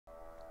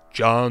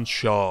John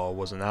Shaw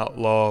was an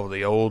outlaw of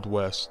the Old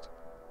West.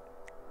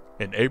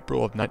 In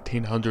April of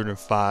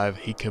 1905,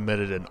 he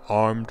committed an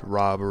armed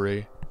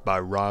robbery by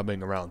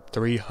robbing around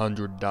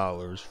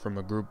 $300 from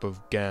a group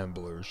of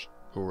gamblers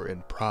who were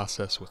in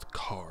process with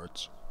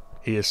cards.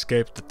 He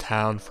escaped the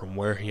town from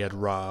where he had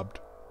robbed,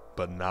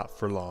 but not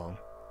for long.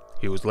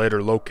 He was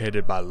later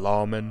located by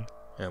lawmen,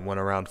 and when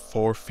around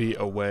 4 feet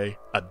away,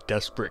 a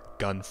desperate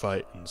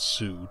gunfight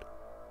ensued,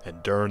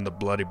 and during the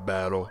bloody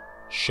battle,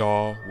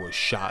 Shaw was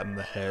shot in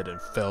the head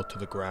and fell to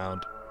the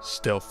ground,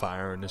 still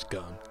firing his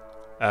gun.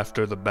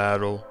 After the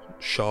battle,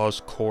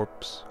 Shaw's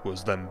corpse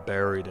was then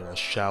buried in a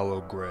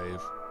shallow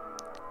grave.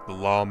 The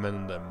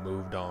lawmen then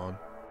moved on.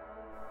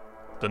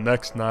 The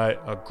next night,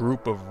 a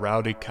group of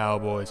rowdy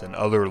cowboys and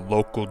other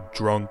local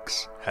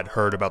drunks had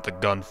heard about the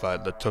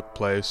gunfight that took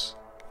place,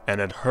 and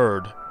had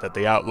heard that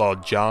the outlaw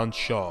John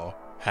Shaw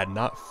had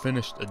not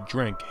finished a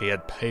drink he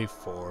had paid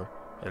for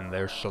in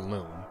their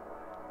saloon.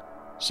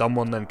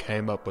 Someone then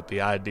came up with the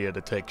idea to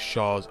take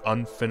Shaw's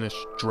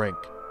unfinished drink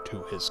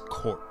to his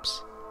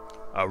corpse.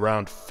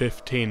 Around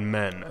 15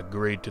 men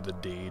agreed to the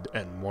deed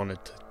and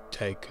wanted to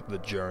take the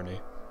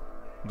journey.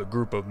 The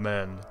group of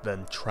men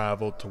then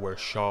traveled to where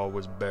Shaw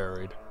was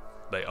buried.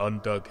 They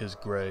undug his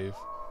grave,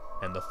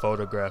 and the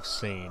photograph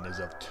seen is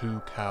of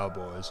 2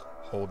 cowboys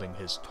holding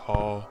his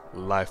tall,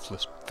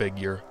 lifeless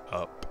figure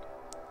up.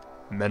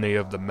 Many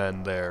of the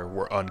men there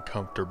were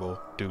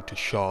uncomfortable due to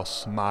Shaw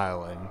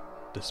smiling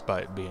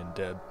despite being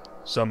dead.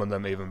 Some of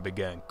them even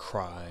began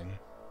crying.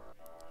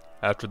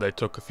 After they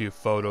took a few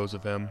photos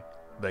of him,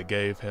 they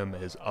gave him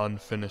his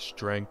unfinished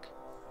drink,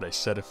 they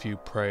said a few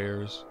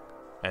prayers,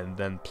 and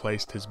then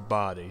placed his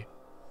body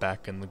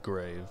back in the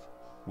grave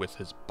with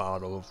his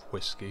bottle of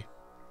whiskey.